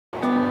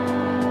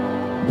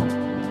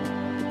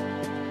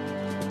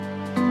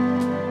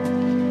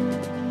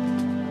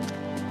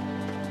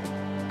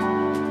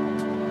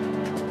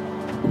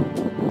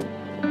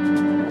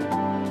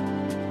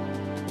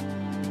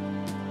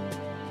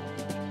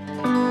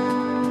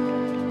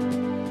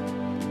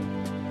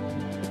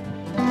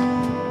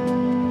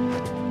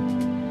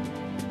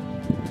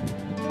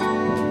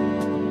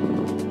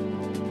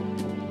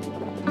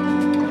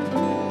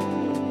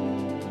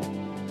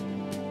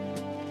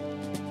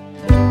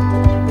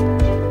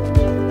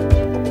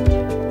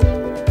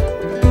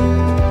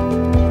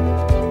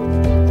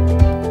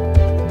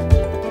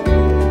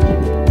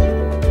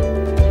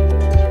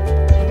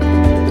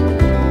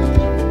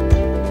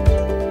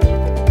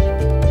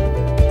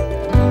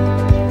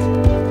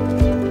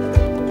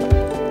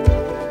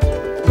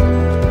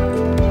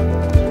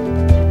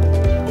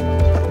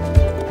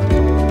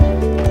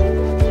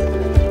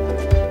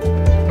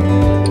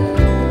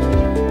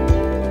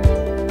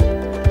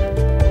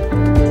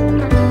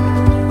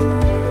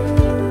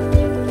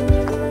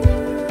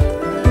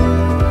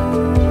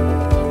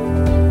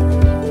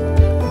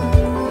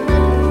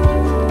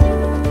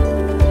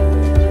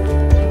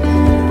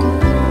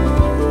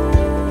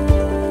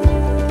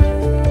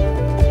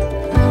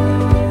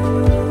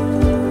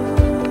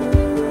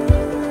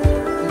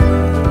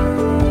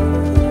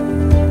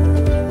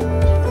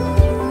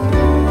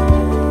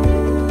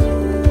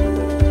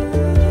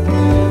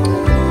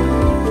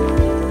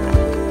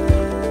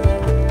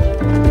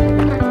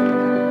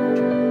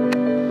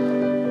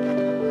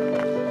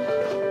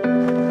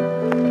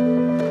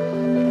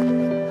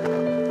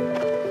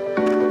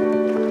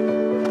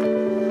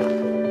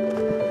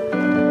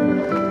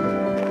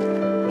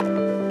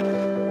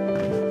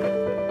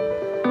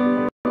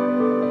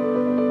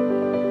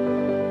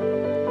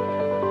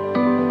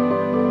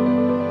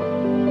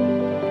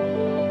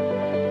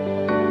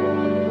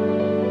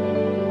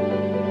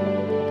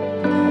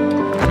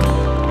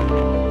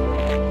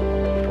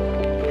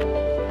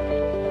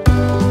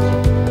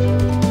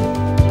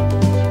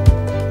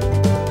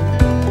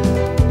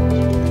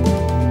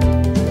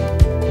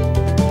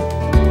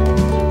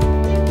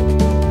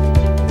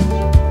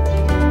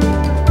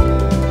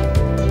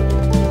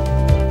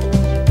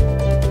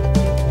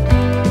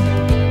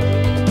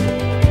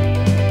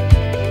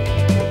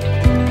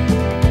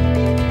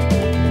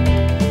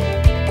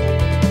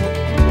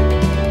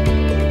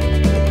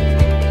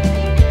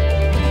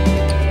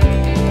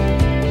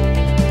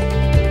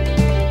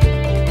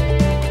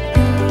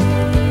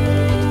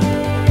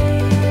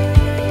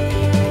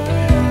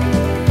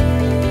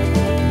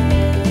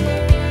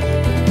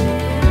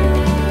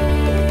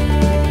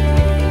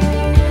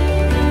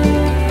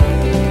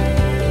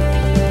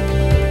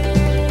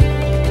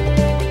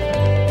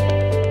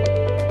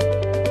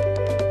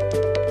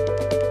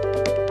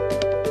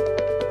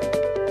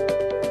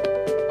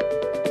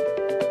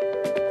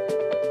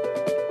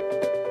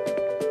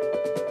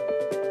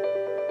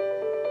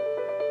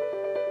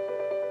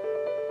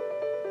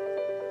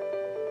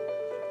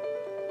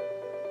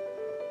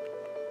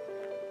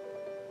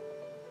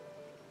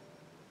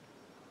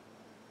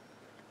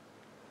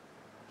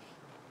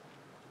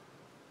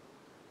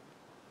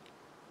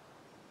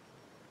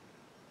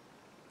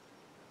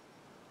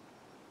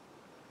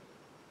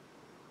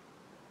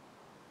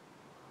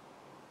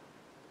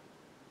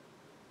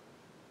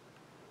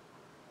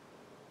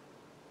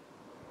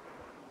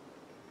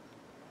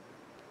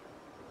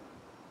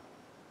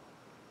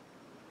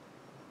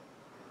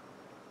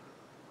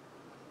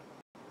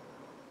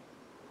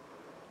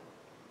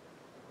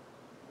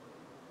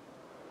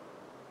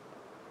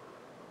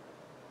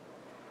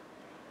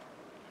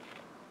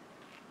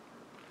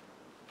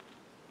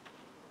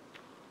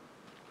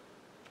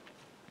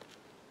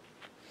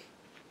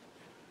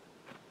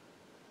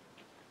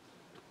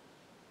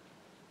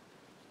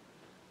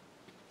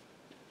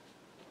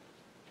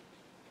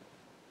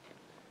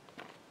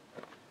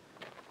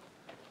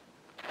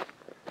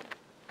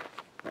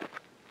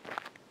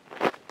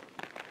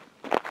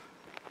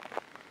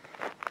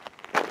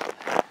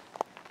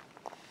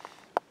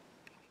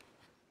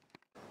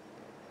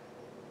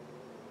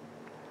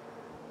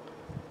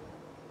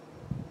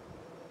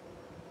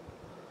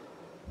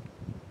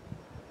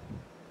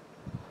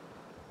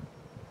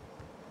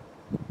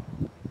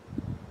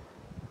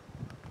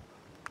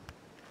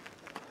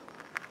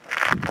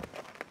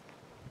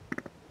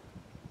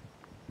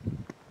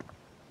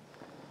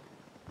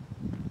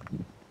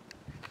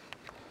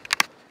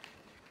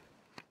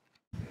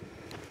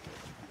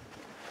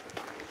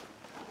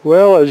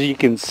Well, as you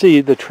can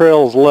see, the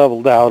trail's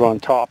leveled out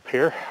on top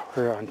here.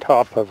 We're on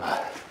top of,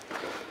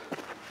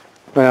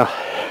 well,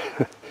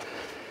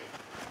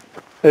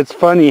 it's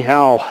funny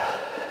how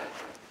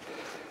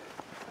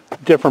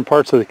different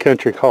parts of the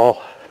country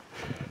call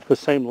the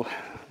same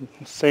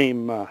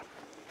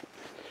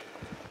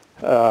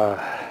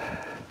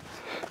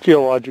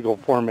geological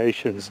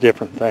formations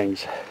different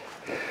things.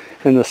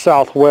 In the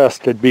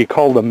southwest, it'd be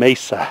called a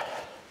mesa.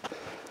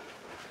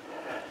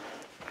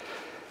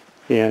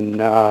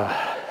 In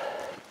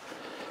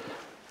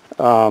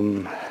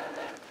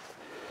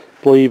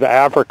believe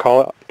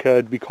Africa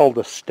could be called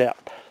a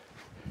steppe.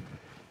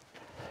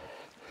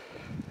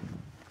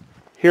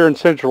 Here in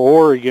Central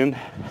Oregon,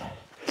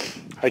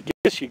 I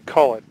guess you'd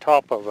call it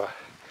top of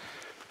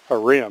a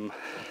rim.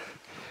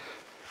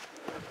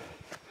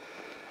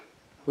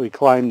 We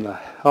climbed the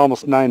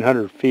almost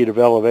 900 feet of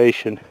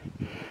elevation,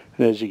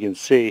 and as you can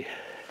see,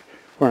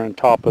 we're on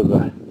top of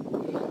the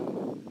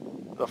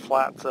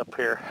flats up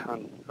here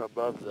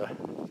above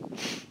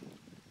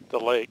the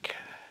lake.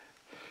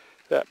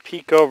 That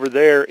peak over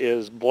there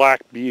is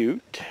Black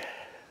Butte.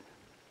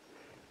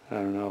 I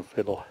don't know if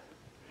it'll...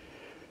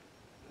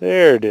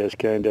 There it is,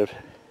 kind of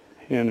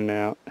in and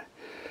out.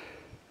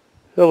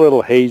 A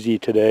little hazy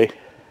today.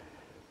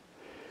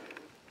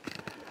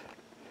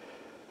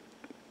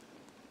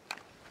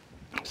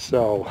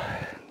 So,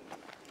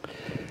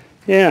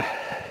 yeah,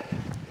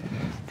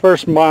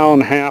 first mile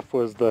and a half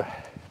was the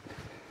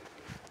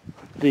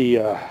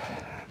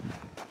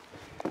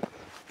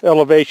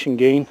elevation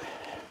gain.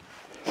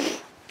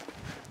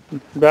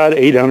 About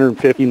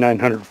 850,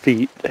 900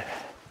 feet.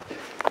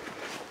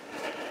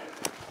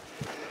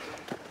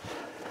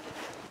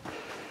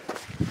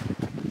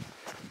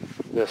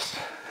 This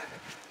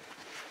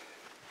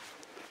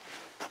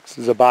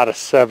is about a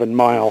 7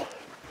 mile,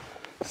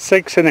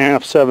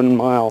 6.5, 7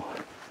 mile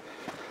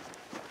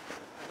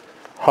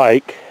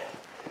hike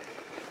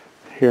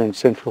here in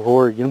Central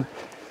Oregon.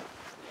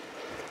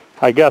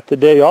 I got the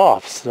day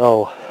off,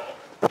 so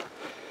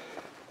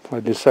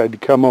I decided to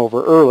come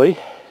over early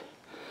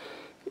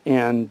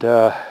and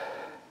do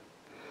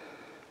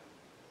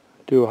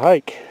a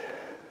hike.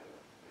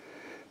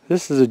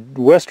 This is a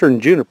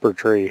western juniper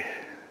tree,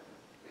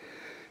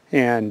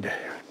 and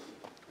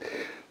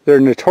they're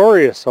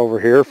notorious over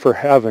here for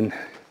having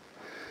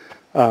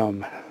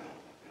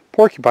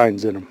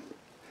porcupines in them.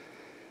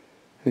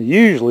 And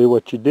usually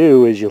what you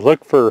do is you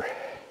look for,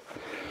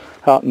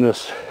 out in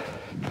this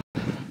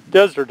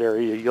desert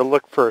area, you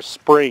look for a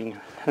spring,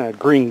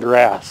 green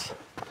grass,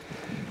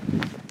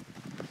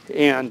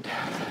 and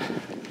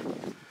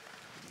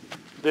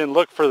then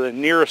look for the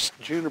nearest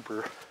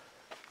juniper.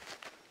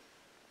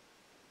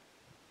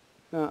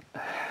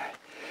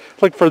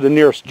 Look for the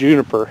nearest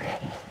juniper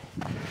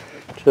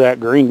to that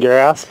green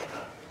grass,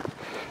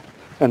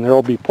 and there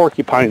will be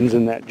porcupines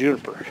in that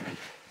juniper.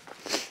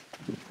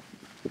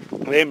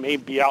 They may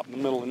be out in the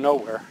middle of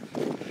nowhere,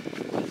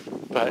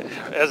 but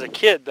as a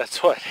kid,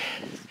 that's what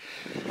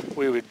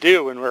we would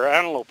do when we were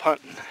antelope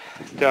hunting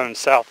down in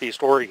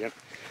southeast Oregon.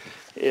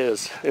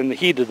 Is in the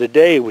heat of the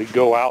day we'd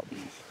go out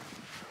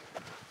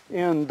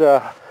and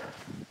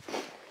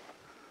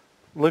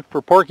look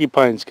for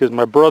porcupines, because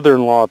my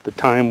brother-in-law at the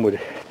time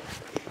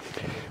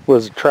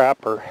was a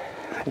trapper,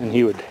 and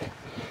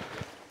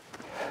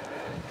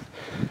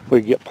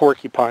we'd get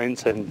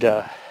porcupines, and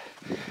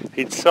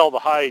he'd sell the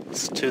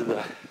hides to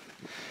the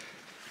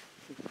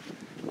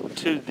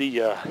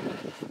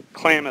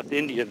Klamath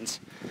Indians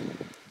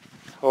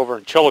over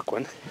in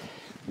Chiloquin,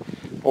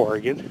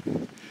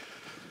 Oregon.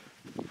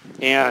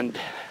 And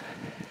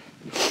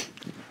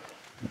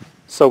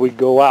so we'd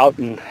go out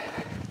and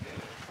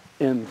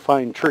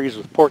find trees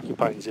with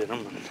porcupines in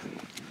them,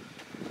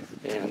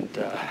 and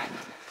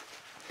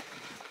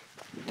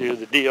do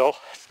the deal,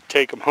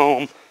 take them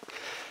home,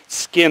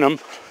 skin them,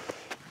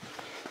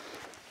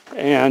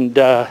 and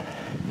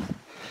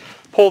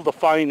pull the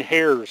fine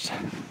hairs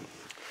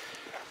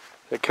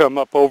that come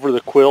up over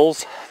the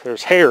quills.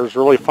 There's hairs,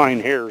 really fine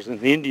hairs,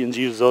 and the Indians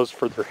use those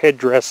for their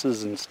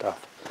headdresses and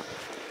stuff.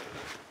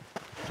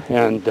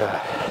 And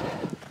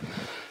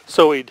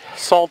so we'd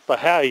salt the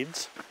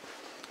hides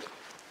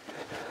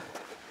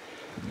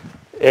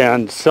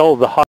and sell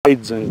the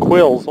hides and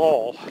quills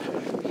all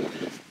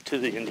to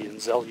the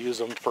Indians. They'll use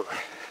them for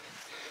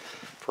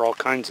all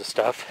kinds of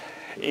stuff,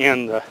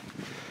 and the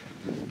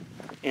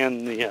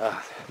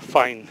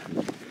fine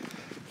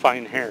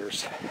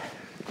hairs.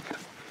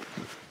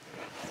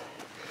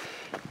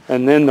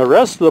 And then the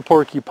rest of the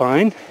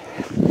porcupine,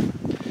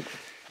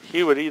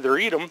 he would either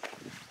eat them,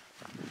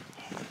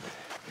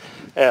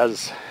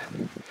 as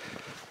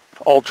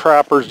all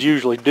trappers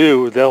usually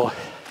do. They'll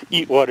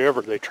eat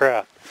whatever they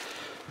trap,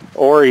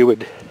 or he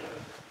would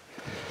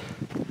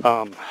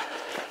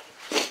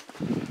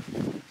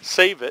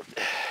save it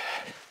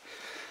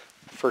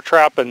for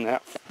trapping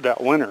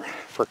that winter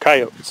for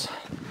coyotes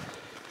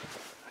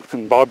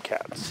and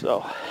bobcats.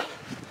 So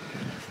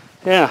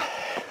yeah,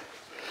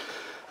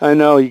 I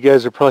know you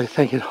guys are probably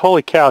thinking,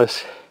 holy cow,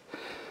 this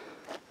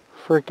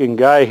freaking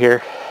guy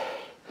here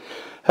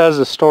has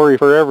a story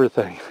for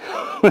everything.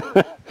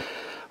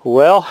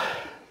 Well,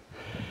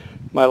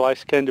 my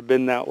life's kind of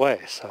been that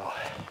way, so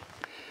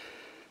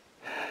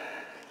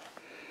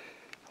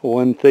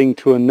one thing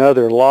to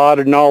another, a lot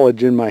of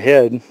knowledge in my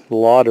head, a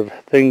lot of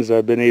things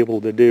I've been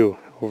able to do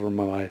over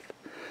my life.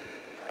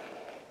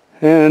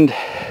 And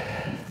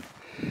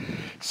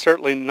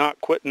certainly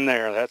not quitting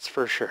there, that's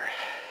for sure.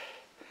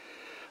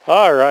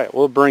 Alright,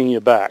 we'll bring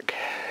you back.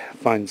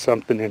 Find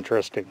something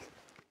interesting.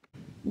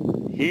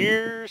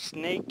 Here's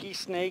snaky,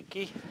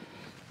 snaky.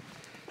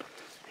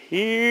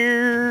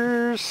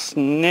 Here's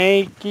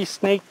snaky,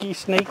 snaky,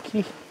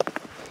 snaky.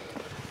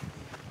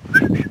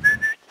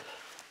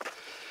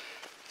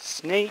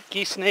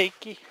 Snaky,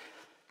 snaky.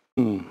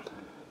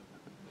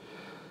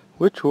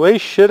 Which way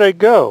should I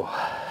go?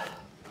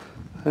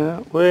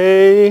 That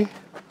way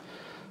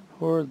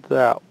or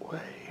that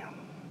way?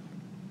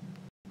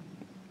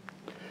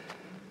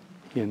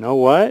 You know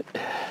what?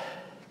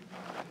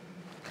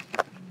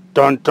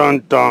 Dun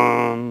dun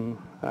dun.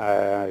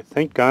 I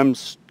think I'm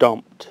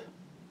stumped.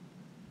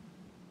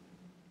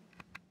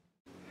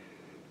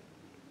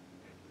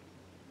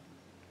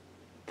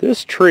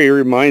 This tree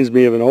reminds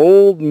me of an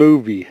old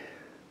movie.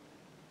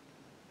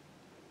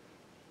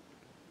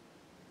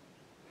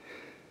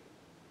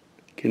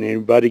 Can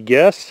anybody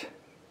guess?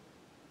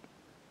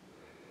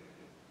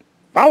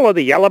 Follow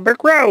the yellow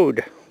brick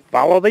road.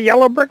 Follow the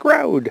yellow brick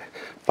road.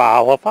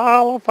 Follow,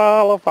 follow,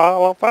 follow,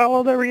 follow,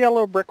 follow the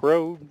yellow brick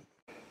road.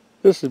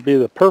 This would be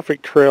the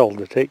perfect trail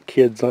to take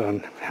kids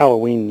on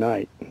Halloween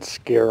night and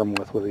scare them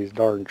with these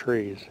darn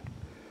trees.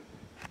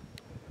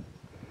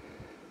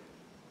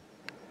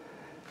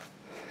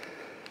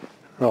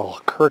 They're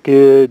all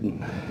crooked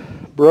and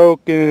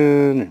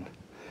broken, and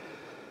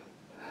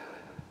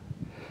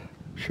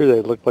I'm sure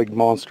they look like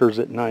monsters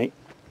at night.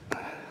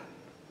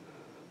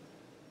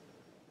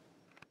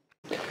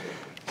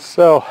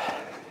 So,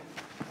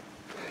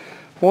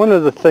 one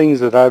of the things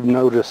that I've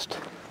noticed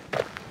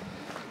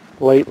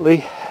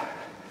lately,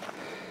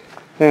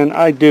 and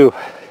I do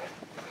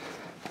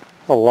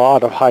a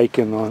lot of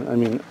hiking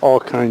on, all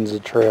kinds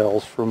of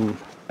trails from,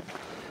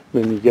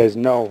 you guys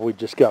know, we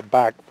just got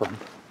back from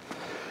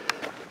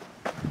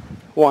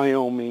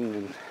Wyoming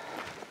and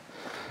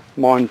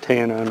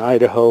Montana and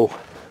Idaho.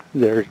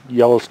 There's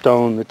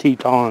Yellowstone, the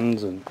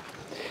Tetons,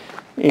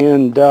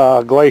 and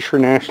Glacier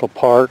National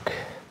Park.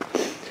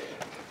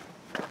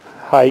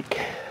 Hike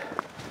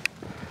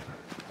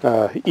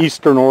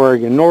eastern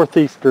Oregon,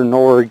 northeastern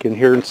Oregon,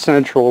 here in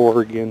central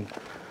Oregon,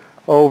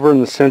 over in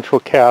the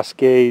Central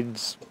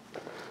Cascades,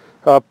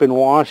 up in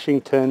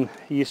Washington,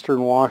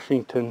 eastern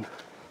Washington,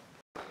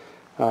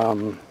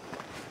 over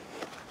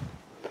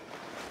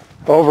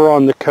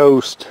on the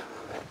coast.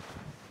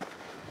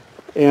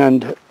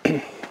 And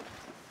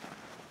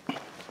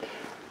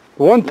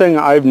one thing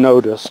I've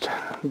noticed,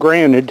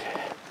 granted,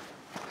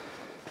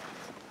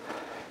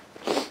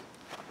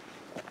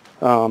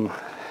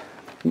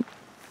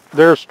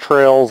 there's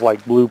trails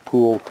like Blue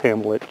Pool,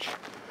 Tamlich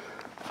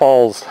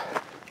Falls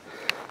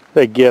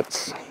that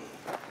gets,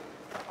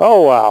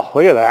 oh wow,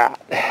 look at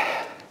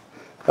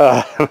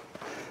that,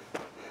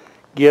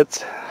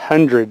 gets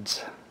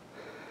hundreds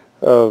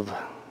of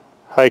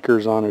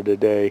hikers on it a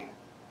day.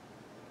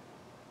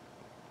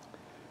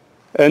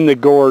 And the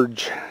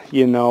gorge,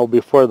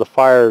 before the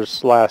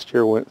fires last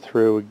year went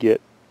through, would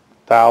get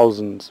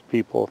thousands of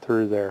people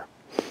through there.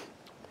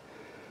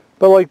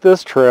 But like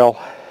this trail,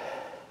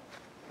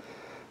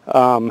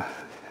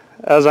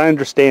 as I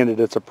understand it,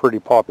 it's a pretty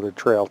popular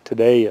trail.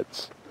 Today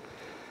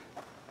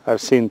I've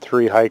seen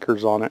 3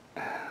 hikers on it,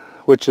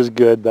 which is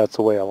good. That's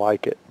the way I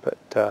like it. But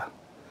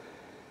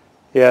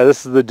yeah,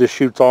 this is the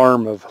Deschutes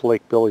arm of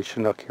Lake Billy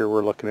Chinook here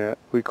we're looking at.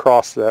 I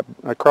crossed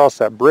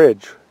that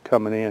bridge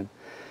coming in.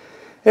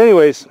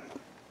 Anyways,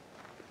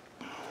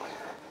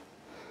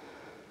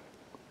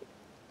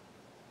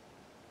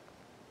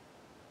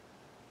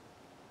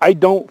 I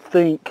don't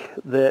think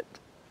that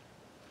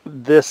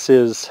this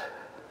is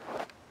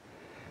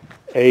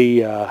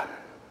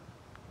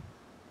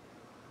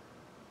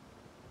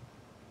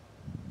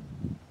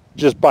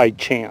just by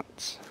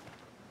chance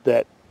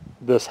that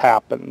this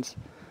happens.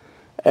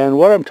 And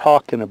what I'm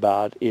talking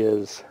about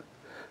is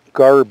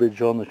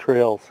garbage on the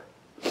trails.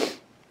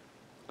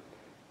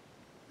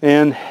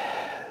 And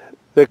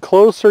the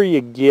closer you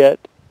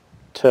get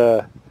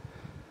to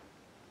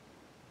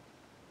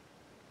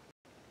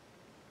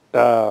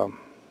the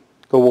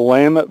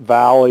Willamette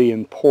Valley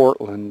in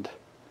Portland,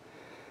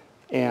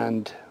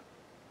 and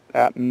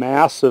that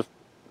mass of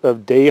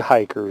day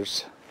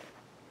hikers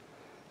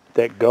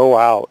that go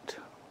out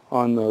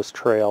on those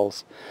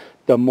trails,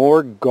 the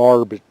more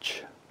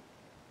garbage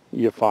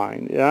you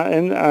find.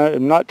 And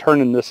I'm not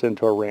turning this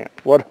into a rant.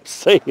 What I'm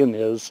saying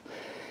is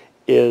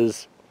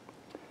this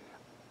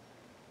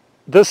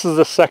is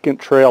the second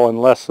trail in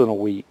less than a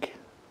week.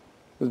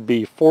 It'd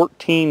be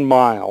 14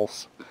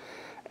 miles.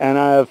 And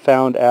I have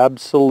found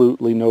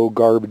absolutely no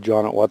garbage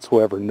on it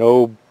whatsoever.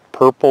 No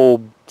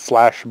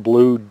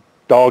purple/blue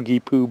doggy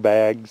poo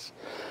bags.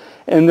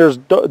 And there's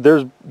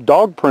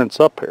dog prints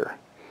up here.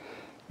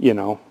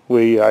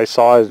 I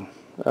saw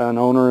an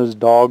owner's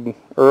dog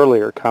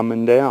earlier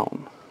coming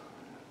down.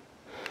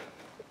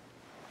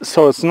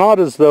 So it's not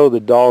as though the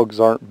dogs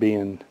aren't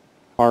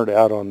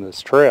out on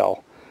this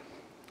trail.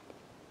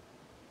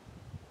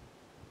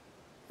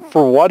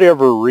 For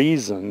whatever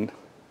reason,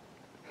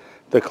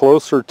 the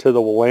closer to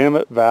the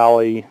Willamette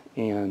Valley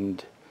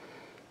and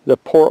the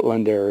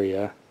Portland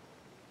area,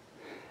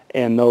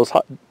 and those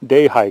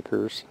day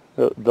hikers,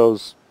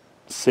 those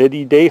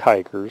city day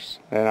hikers,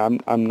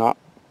 and I'm not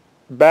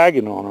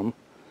bagging on them,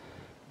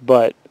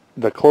 but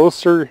the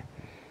closer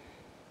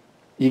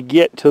you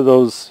get to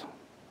those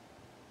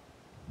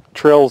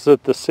trails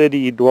that the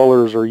city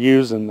dwellers are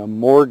using, the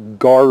more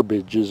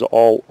garbage is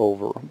all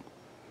over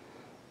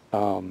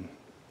them.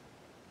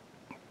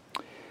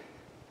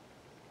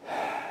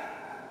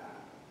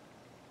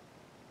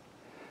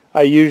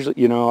 I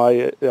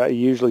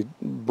usually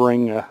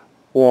bring a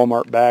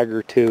Walmart bag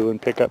or two and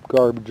pick up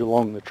garbage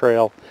along the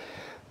trail.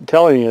 I'm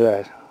telling you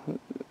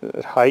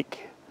that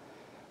hike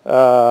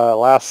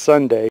last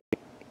Sunday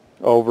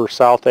over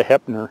south of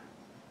Heppner,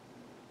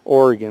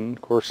 Oregon.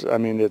 Of course, I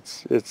mean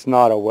it's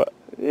not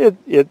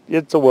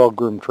it's a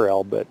well-groomed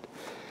trail, but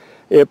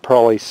it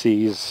probably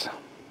sees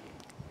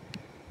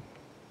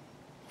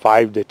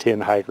 5 to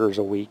 10 hikers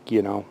a week.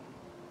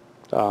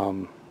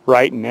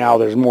 Right now,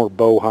 there's more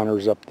bow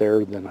hunters up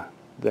there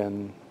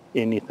than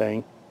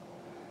anything.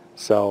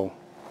 So,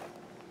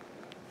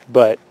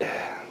 but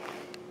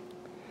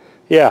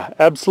yeah,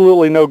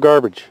 absolutely no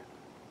garbage.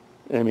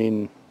 I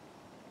mean,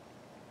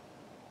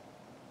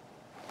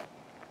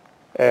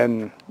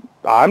 and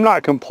I'm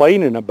not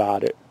complaining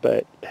about it,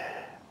 but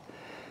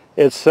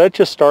it's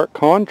such a stark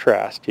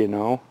contrast,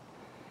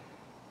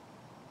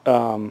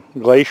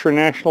 Glacier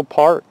National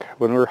Park,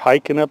 when we were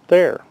hiking up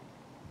there,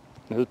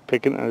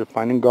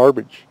 finding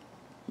garbage,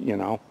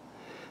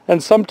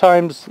 and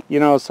sometimes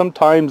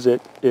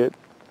it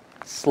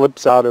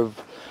slips out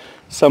of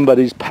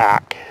somebody's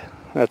pack.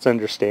 That's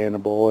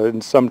understandable,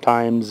 and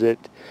sometimes it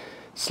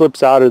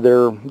slips out of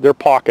their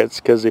pockets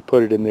because they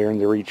put it in there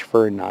and they reach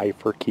for a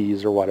knife or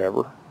keys or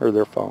whatever, or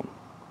their phone.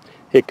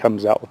 It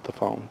comes out with the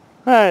phone.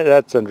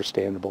 That's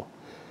understandable.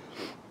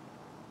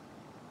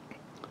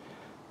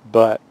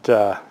 But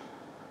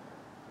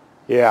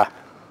yeah,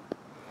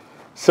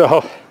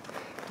 so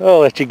I'll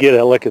let you get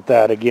a look at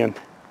that again.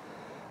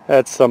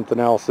 That's something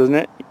else, isn't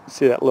it?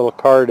 See that little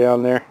car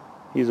down there?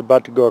 He's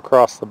about to go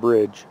across the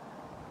bridge.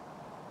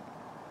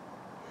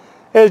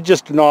 It's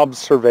just an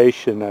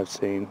observation I've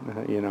seen,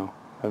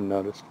 I've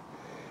noticed.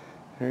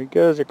 There he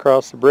goes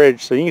across the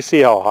bridge, so you can see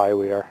how high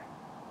we are.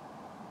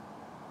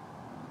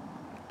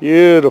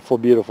 Beautiful,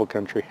 beautiful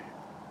country.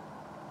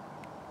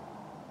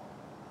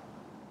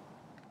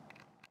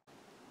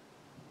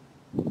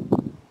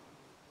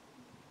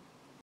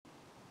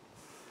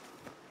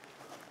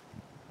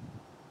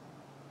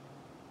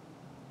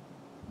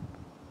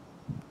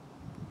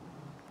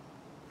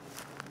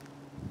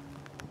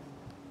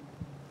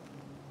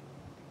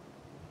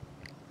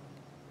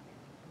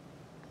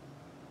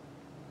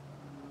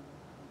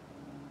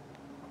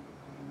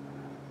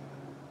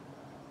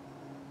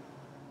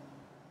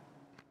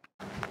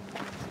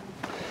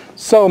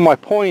 So my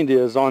point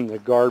is on the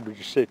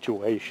garbage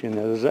situation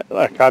is that,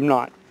 like,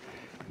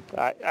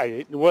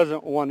 I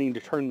wasn't wanting to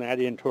turn that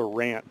into a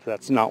rant.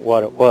 That's not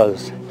what it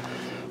was.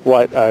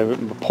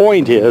 The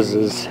point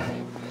is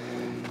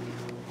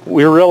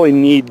we really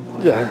need,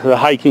 the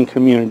hiking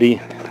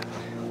community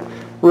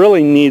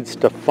really needs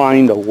to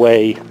find a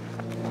way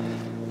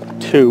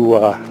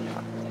to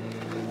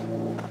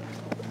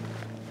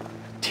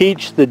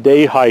teach the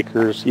day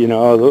hikers,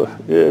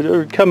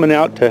 they're coming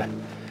out to,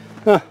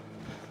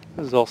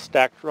 those all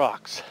stacked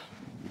rocks.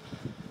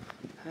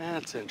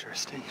 That's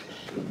interesting.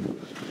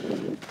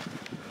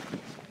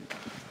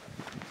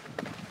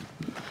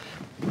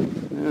 I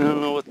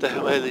don't know what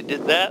the way they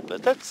did that,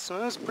 but that's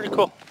pretty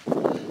cool.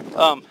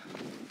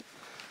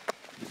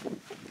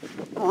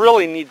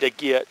 Really need to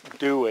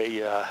do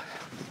a.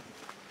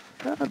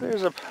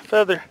 There's a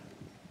feather.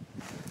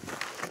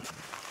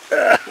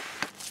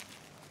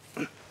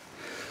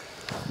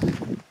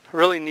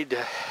 Really need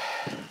to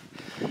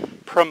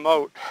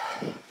promote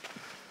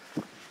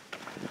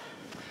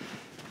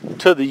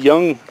to the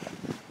young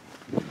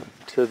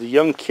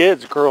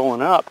kids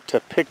growing up to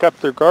pick up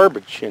their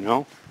garbage,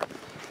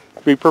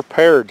 Be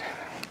prepared.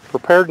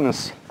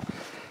 Preparedness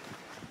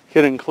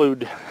can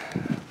include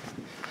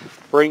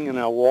bringing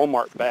a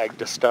Walmart bag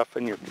to stuff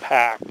in your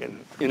pack,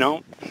 and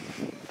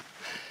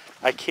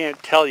I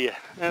can't tell you,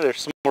 there's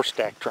some more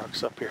stacked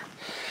trucks up here.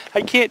 I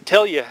can't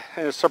tell you,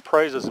 and it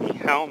surprises me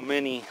how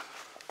many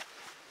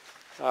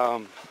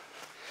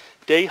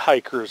day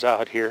hikers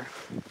out here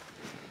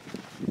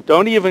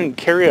don't even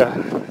carry a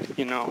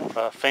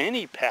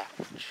fanny pack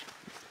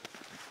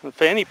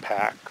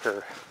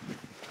or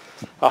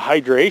a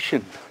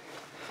hydration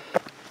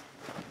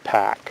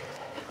pack,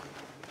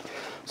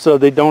 so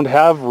they don't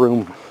have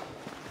room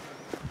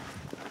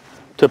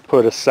to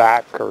put a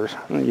sack or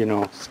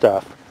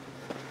stuff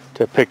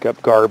to pick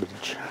up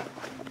garbage.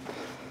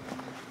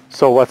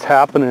 So what's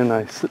happening,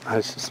 I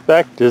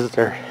suspect, is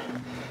they're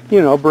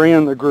you know, bring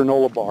in the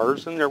granola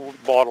bars and their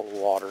bottled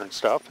water and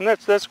stuff, and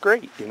that's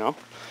great, you know.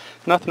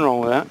 Nothing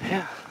wrong with that.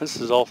 Yeah, this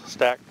is all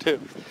stacked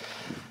too.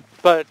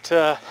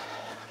 But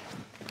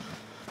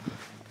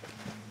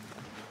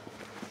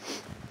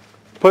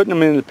putting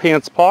them in the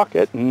pants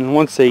pocket, and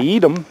once they eat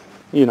them,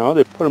 you know,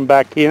 they put them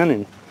back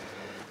in,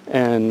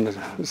 and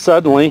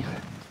suddenly,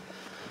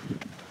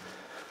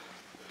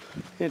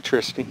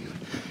 interesting,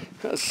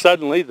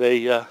 suddenly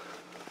they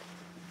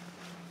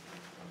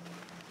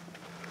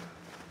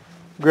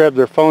grab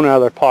their phone out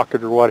of their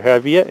pocket or what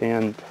have you,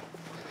 and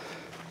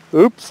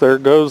oops, there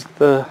goes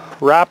the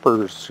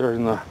wrappers,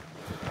 or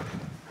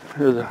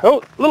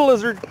oh, little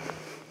lizard,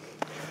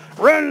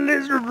 run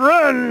lizard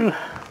run.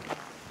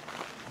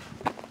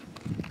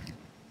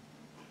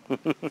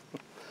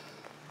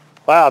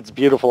 Wow, it's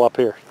beautiful up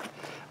here.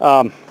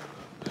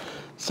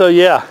 So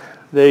yeah,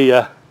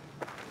 we're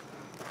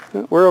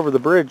over the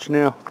bridge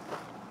now.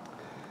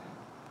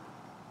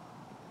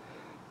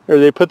 Or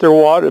they put their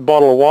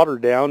bottle of water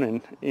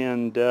down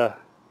and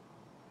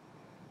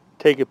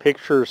take a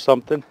picture or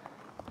something,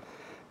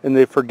 and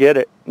they forget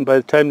it. And by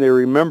the time they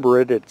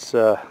remember it, it's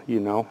you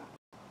know,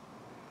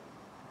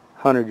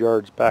 100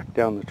 yards back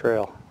down the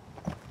trail.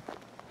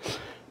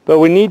 But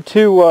we need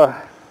to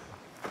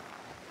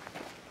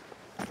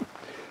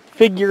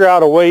figure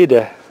out a way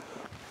to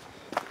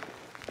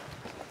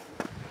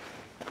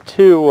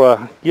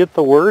get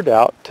the word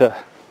out to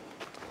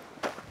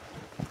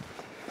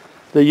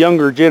the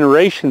younger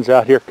generations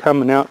out here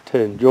coming out to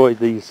enjoy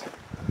these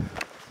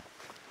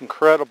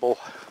incredible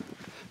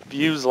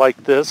views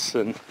like this,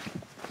 and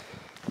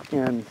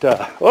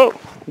oh,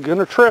 I'm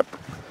gonna trip,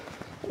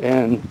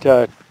 and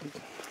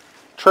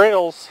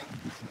trails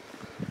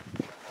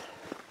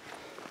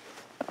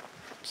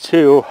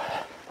to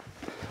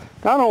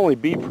not only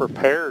be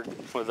prepared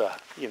with a,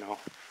 you know,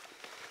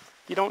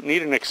 you don't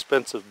need an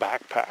expensive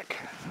backpack.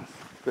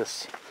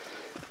 This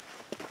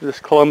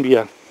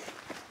Columbia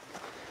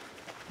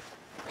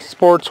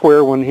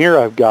sportswear one here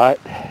I've got,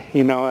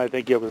 you know, I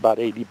think it was about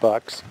 80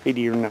 bucks,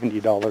 80 or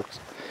 $90.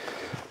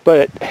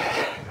 But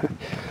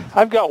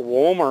I've got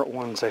Walmart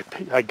ones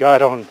I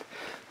got on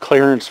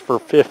clearance for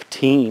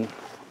 15,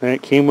 and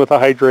it came with a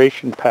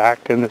hydration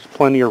pack, and there's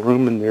plenty of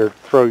room in there to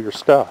throw your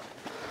stuff,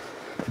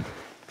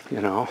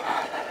 you know.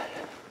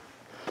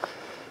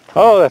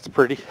 Oh, that's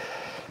pretty.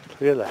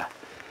 Look at that.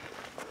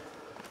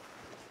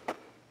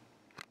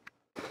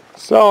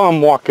 So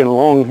I'm walking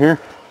along here,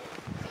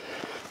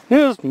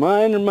 just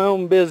minding my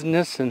own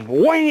business, and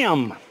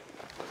wham!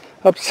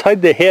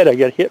 Upside the head I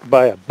got hit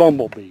by a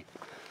bumblebee.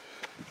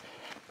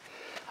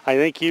 I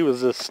think he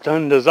was as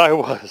stunned as I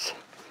was.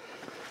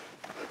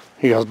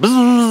 He goes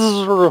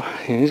bzzz,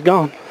 and he's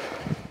gone.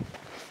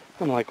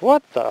 I'm like,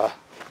 what the?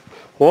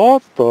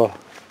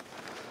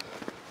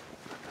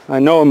 I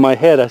know in my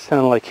head I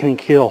sound like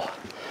Hank Hill.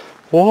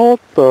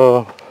 What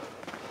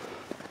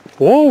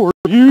were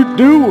you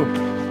doing?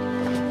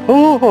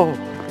 Oh,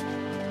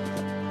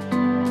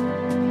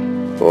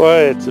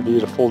 boy, it's a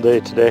beautiful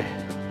day today.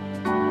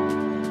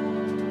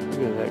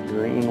 Look at that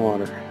green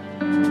water.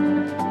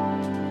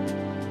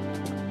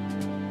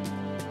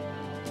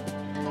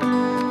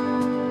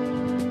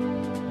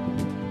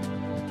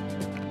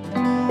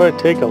 Boy,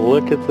 take a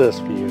look at this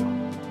view.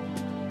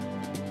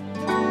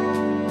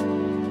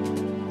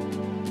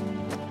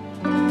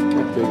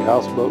 That big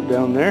houseboat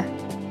down there.